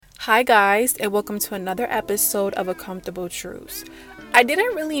Hi, guys, and welcome to another episode of A Comfortable Truths. I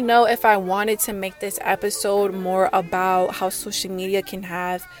didn't really know if I wanted to make this episode more about how social media can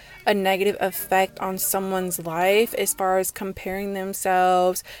have a negative effect on someone's life as far as comparing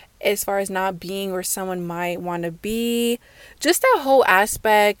themselves, as far as not being where someone might want to be, just that whole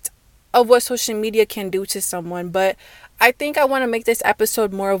aspect of what social media can do to someone. But I think I want to make this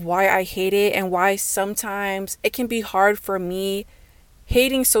episode more of why I hate it and why sometimes it can be hard for me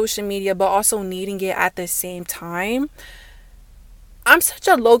hating social media but also needing it at the same time. I'm such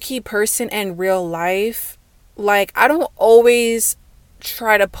a low-key person in real life. Like, I don't always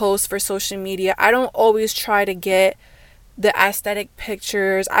try to post for social media. I don't always try to get the aesthetic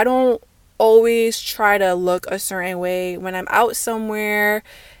pictures. I don't always try to look a certain way when I'm out somewhere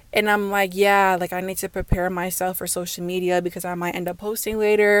and I'm like, yeah, like I need to prepare myself for social media because I might end up posting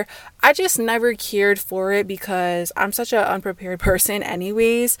later. I just never cared for it because I'm such an unprepared person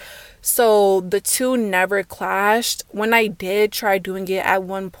anyways. So the two never clashed. When I did try doing it at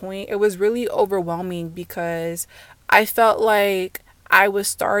one point, it was really overwhelming because I felt like I was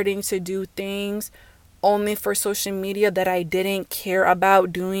starting to do things only for social media that I didn't care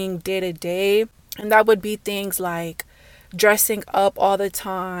about doing day to day. And that would be things like dressing up all the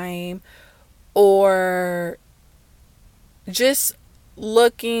time or just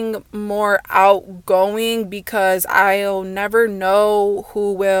looking more outgoing because I'll never know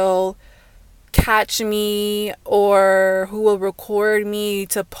who will catch me or who will record me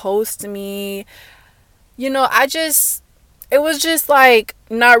to post me. It was just like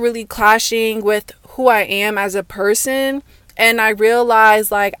not really clashing with who I am as a person. And I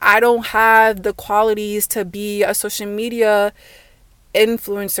realized like I don't have the qualities to be a social media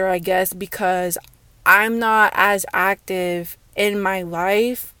influencer, I guess, because I'm not as active in my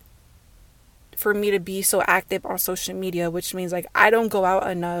life for me to be so active on social media, which means like I don't go out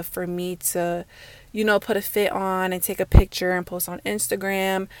enough for me to, put a fit on and take a picture and post on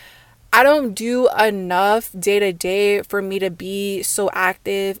Instagram. I don't do enough day to day for me to be so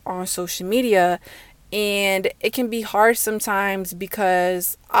active on social media. And it can be hard sometimes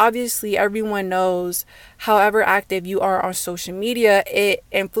because obviously everyone knows however active you are on social media, it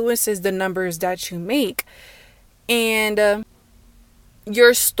influences the numbers that you make. And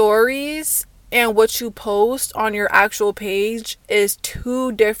your stories and what you post on your actual page is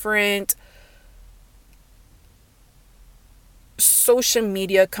two different social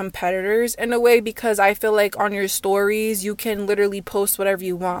media competitors in a way, because I feel like on your stories you can literally post whatever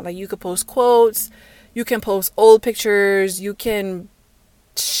you want. Like you could post quotes, you can post old pictures, you can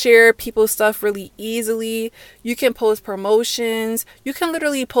share people's stuff really easily, you can post promotions, you can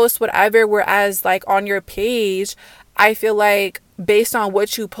literally post whatever. Whereas like on your page, I feel like based on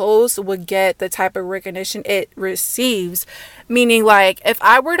what you post would get the type of recognition it receives. Meaning like if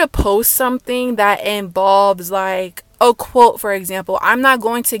I were to post something that involves like a quote, for example, I'm not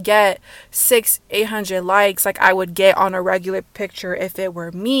going to get 800 likes like I would get on a regular picture if it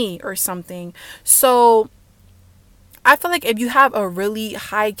were me or something. So I feel like if you have a really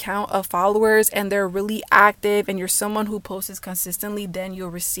high count of followers and they're really active and you're someone who posts consistently, then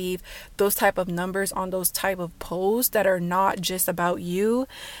you'll receive those type of numbers on those type of posts that are not just about you.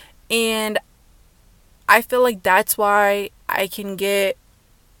 And I feel like that's why I can get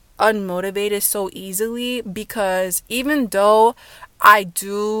unmotivated so easily, because even though I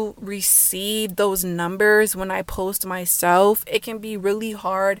do receive those numbers when I post myself, it can be really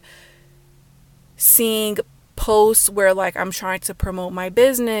hard seeing posts where like I'm trying to promote my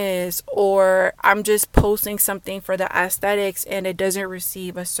business or I'm just posting something for the aesthetics and it doesn't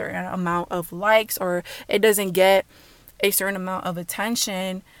receive a certain amount of likes or it doesn't get a certain amount of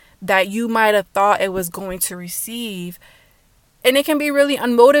attention that you might have thought it was going to receive. And it can be really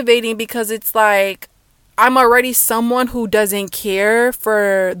unmotivating because it's like I'm already someone who doesn't care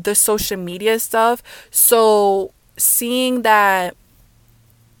for the social media stuff. So seeing that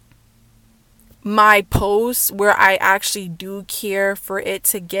my posts where I actually do care for it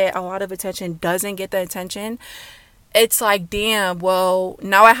to get a lot of attention doesn't get the attention, it's like, damn, well,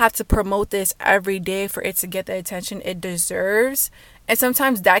 now I have to promote this every day for it to get the attention it deserves. And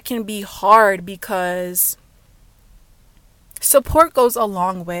sometimes that can be hard because support goes a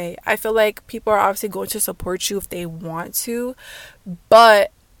long way. I feel like people are obviously going to support you if they want to,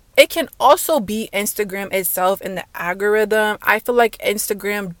 but it can also be Instagram itself and the algorithm. I feel like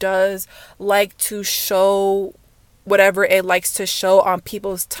Instagram does like to show whatever it likes to show on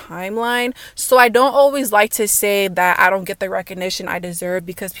people's timeline. So I don't always like to say that I don't get the recognition I deserve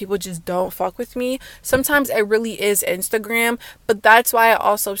because people just don't fuck with me. Sometimes it really is Instagram, but that's why I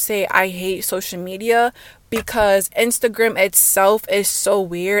also say I hate social media. because Instagram itself is so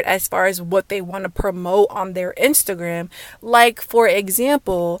weird as far as what they want to promote on their Instagram. Like, for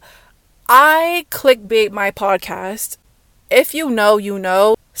example, I clickbait my podcast. If you know, you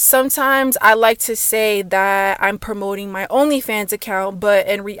know. Sometimes I like to say that I'm promoting my OnlyFans account, but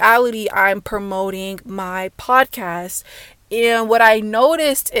in reality, I'm promoting my podcast. And what I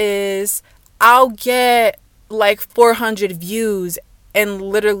noticed is I'll get like 400 views in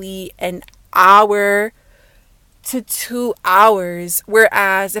literally an hour to 2 hours,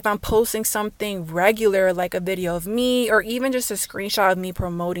 whereas if I'm posting something regular like a video of me or even just a screenshot of me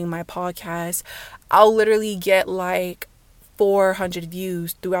promoting my podcast, I'll literally get like 400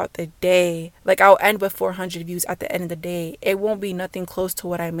 views throughout the day. Like, I'll end with 400 views at the end of the day. It won't be nothing close to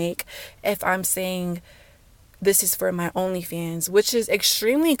what I make if I'm saying this is for my OnlyFans, which is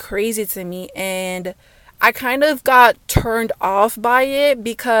extremely crazy to me. And I kind of got turned off by it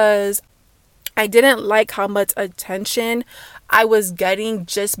because I didn't like how much attention I was getting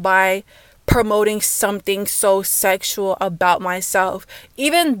just by promoting something so sexual about myself.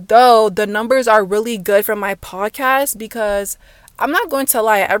 Even though the numbers are really good for my podcast, because I'm not going to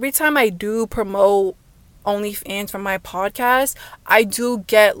lie, every time I do promote OnlyFans for my podcast, I do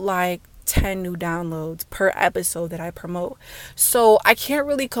get like 10 new downloads per episode that I promote. So I can't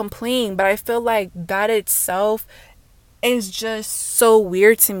really complain, but I feel like that itself is just so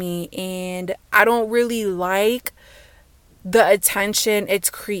weird to me, and I don't really like the attention it's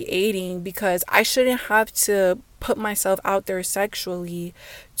creating, because I shouldn't have to put myself out there sexually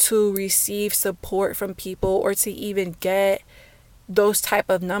to receive support from people or to even get those type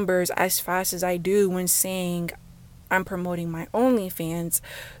of numbers as fast as I do when saying I'm promoting my OnlyFans.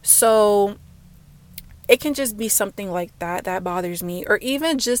 So it can just be something like that bothers me, or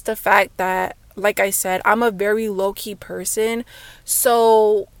even just the fact that, like I said, I'm a very low-key person.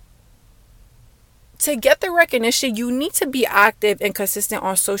 So to get the recognition, you need to be active and consistent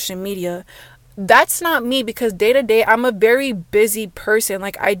on social media. That's not me, because day to day, I'm a very busy person.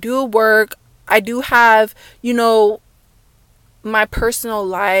 Like, I do work. I do have, my personal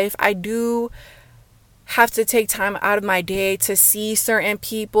life. I do have to take time out of my day to see certain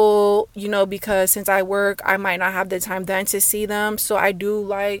people, because since I work, I might not have the time then to see them. So I do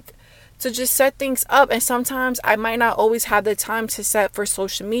like to just set things up, and sometimes I might not always have the time to set for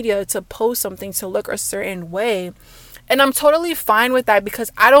social media to post something to look a certain way. And I'm totally fine with that,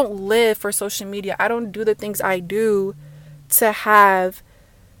 because I don't live for social media. I don't do the things I do to have,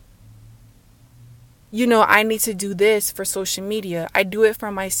 I need to do this for social media. I do it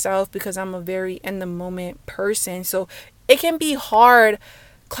for myself because I'm a very in the moment person. So it can be hard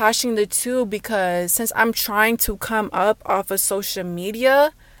clashing the two, because since I'm trying to come up off of social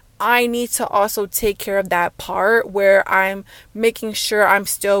media, I need to also take care of that part where I'm making sure I'm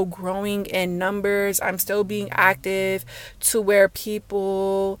still growing in numbers. I'm still being active to where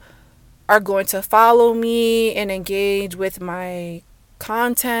people are going to follow me and engage with my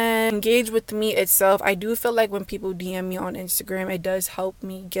content, engage with me itself. I do feel like when people DM me on Instagram, it does help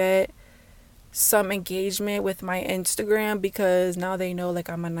me get some engagement with my Instagram, because now they know like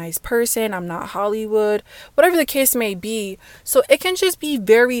I'm a nice person, I'm not Hollywood, whatever the case may be. So it can just be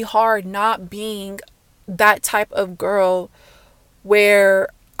very hard not being that type of girl where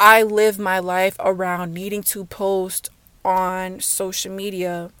I live my life around needing to post on social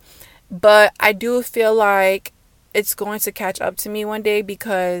media. But I do feel like it's going to catch up to me one day,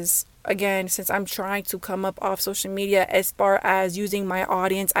 because again, since I'm trying to come up off social media, as far as using my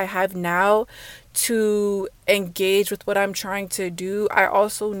audience I have now to engage with what I'm trying to do, I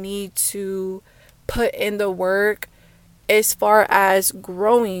also need to put in the work as far as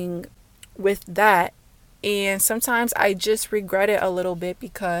growing with that. And sometimes I just regret it a little bit,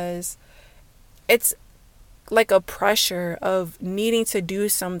 because it's like a pressure of needing to do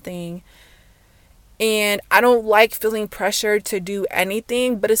something. And I don't like feeling pressured to do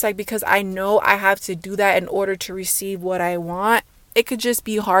anything, but it's like, because I know I have to do that in order to receive what I want, it could just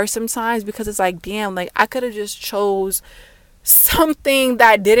be hard sometimes, because it's like, damn, like I could have just chose something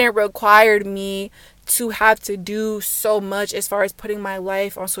that didn't require me to have to do so much as far as putting my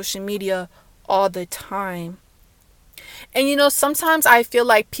life on social media all the time. And sometimes I feel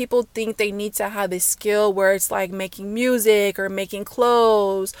like people think they need to have a skill where it's like making music or making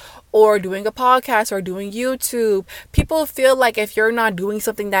clothes or doing a podcast or doing YouTube. People feel like if you're not doing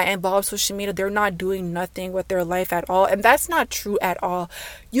something that involves social media, they're not doing nothing with their life at all. And that's not true at all.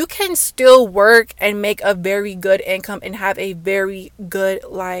 You can still work and make a very good income and have a very good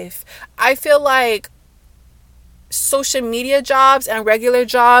life. I feel like social media jobs and regular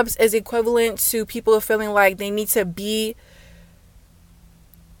jobs is equivalent to people feeling like they need to be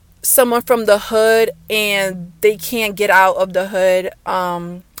someone from the hood and they can't get out of the hood,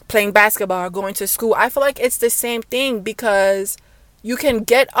 playing basketball or going to school. I feel like it's the same thing because you can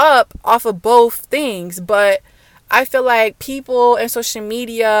get up off of both things, but I feel like people in social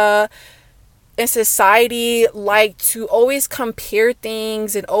media in society like to always compare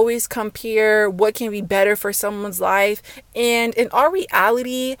things and always compare what can be better for someone's life. And in our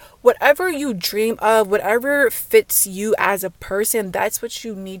reality, whatever you dream of, whatever fits you as a person, that's what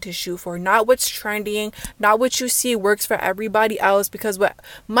you need to shoot for. Not what's trending, not what you see works for everybody else, because what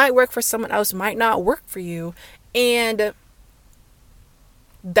might work for someone else might not work for you. And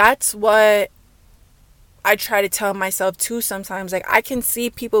that's what I try to tell myself too sometimes. Like, I can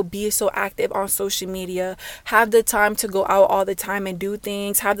see people be so active on social media, have the time to go out all the time and do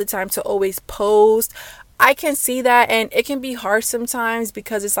things, have the time to always post. I can see that, and it can be hard sometimes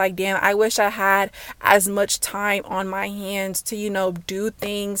because it's like, damn, I wish I had as much time on my hands to, do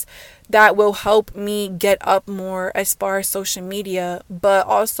things that will help me get up more as far as social media. But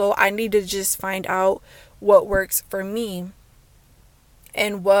also, I need to just find out what works for me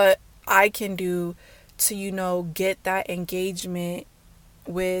and what I can do to, get that engagement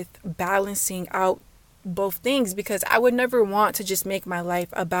with balancing out both things, because I would never want to just make my life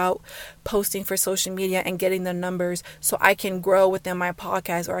about posting for social media and getting the numbers so I can grow within my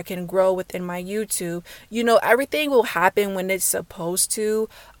podcast or I can grow within my YouTube. Everything will happen when it's supposed to.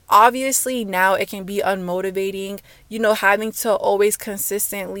 Obviously, now it can be unmotivating, having to always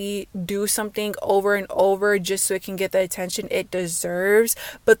consistently do something over and over just so it can get the attention it deserves.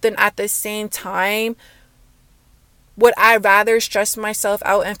 But then at the same time, would I rather stress myself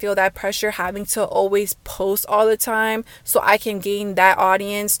out and feel that pressure having to always post all the time so I can gain that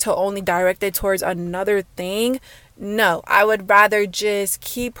audience to only direct it towards another thing? No, I would rather just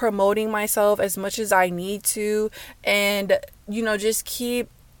keep promoting myself as much as I need to and, just keep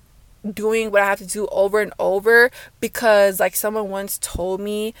doing what I have to do over and over, because like someone once told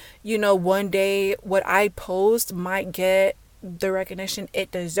me, one day what I post might get the recognition it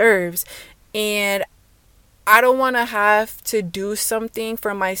deserves. And I don't want to have to do something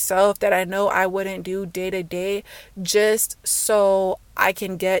for myself that I know I wouldn't do day to day just so I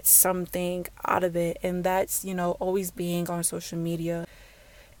can get something out of it. And that's, always being on social media.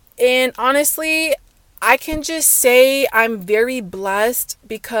 And honestly, I can just say I'm very blessed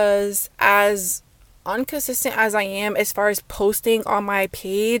because as inconsistent as I am as far as posting on my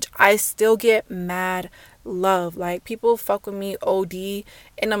page, I still get mad love. Like, people fuck with me OD,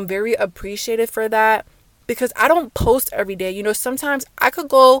 and I'm very appreciative for that because I don't post every day. Sometimes I could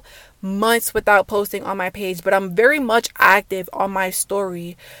go months without posting on my page, but I'm very much active on my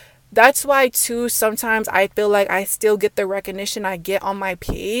story. That's why too sometimes I feel like I still get the recognition I get on my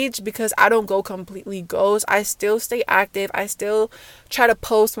page because I don't go completely ghost. I still stay active. I still try to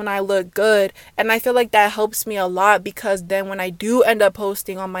post when I look good. And I feel like that helps me a lot because then when I do end up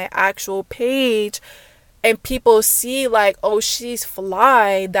posting on my actual page and people see like, oh, she's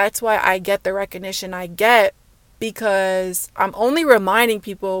fly, that's why I get the recognition I get, because I'm only reminding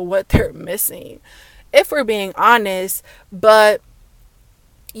people what they're missing, if we're being honest. But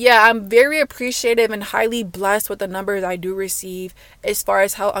yeah, I'm very appreciative and highly blessed with the numbers I do receive as far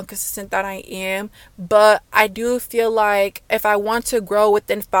as how inconsistent that I am. But I do feel like if I want to grow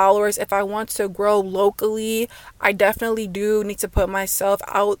within followers, if I want to grow locally, I definitely do need to put myself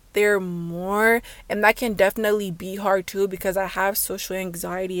out there more. And that can definitely be hard too because I have social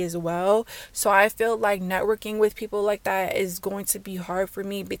anxiety as well. So I feel like networking with people like that is going to be hard for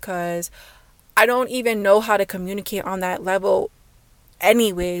me because I don't even know how to communicate on that level.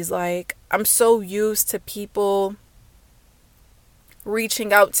 Anyways, like, I'm so used to people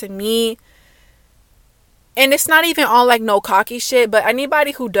reaching out to me, and it's not even all like no cocky shit, but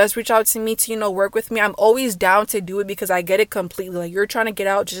anybody who does reach out to me to work with me, I'm always down to do it because I get it completely. Like, you're trying to get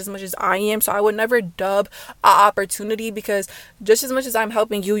out just as much as I am, so I would never dub a opportunity because just as much as I'm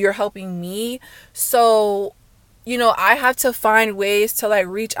helping you, you're helping me. So I have to find ways to like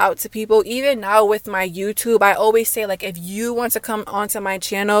reach out to people. Even now with my YouTube, I always say like, if you want to come onto my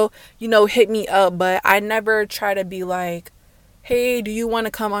channel, hit me up. But I never try to be like, hey, do you want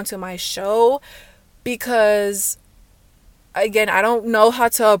to come onto my show? Because again, I don't know how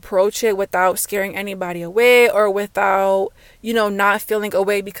to approach it without scaring anybody away or without, not feeling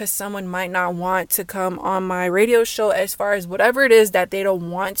away because someone might not want to come on my radio show as far as whatever it is that they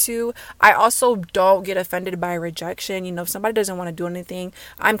don't want to. I also don't get offended by rejection. If somebody doesn't want to do anything,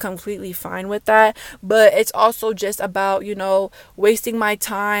 I'm completely fine with that. But it's also just about, wasting my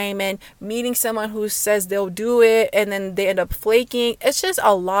time and meeting someone who says they'll do it and then they end up flaking. It's just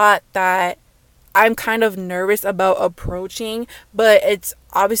a lot that I'm kind of nervous about approaching, but it's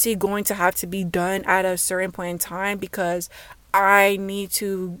obviously going to have to be done at a certain point in time because I need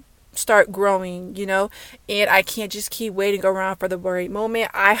to start growing, and I can't just keep waiting around for the right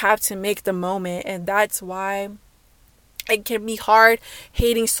moment. I have to make the moment, and that's why it can be hard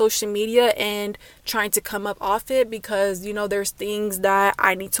hating social media and trying to come up off it because there's things that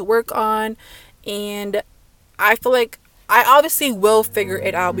I need to work on, and I feel like I obviously will figure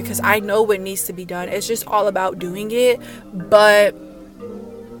it out because I know what needs to be done. It's just all about doing it. But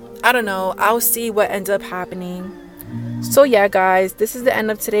I don't know. I'll see what ends up happening. So yeah, guys, this is the end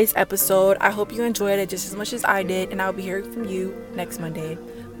of today's episode. I hope you enjoyed it just as much as I did, and I'll be hearing from you next Monday.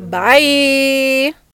 Bye.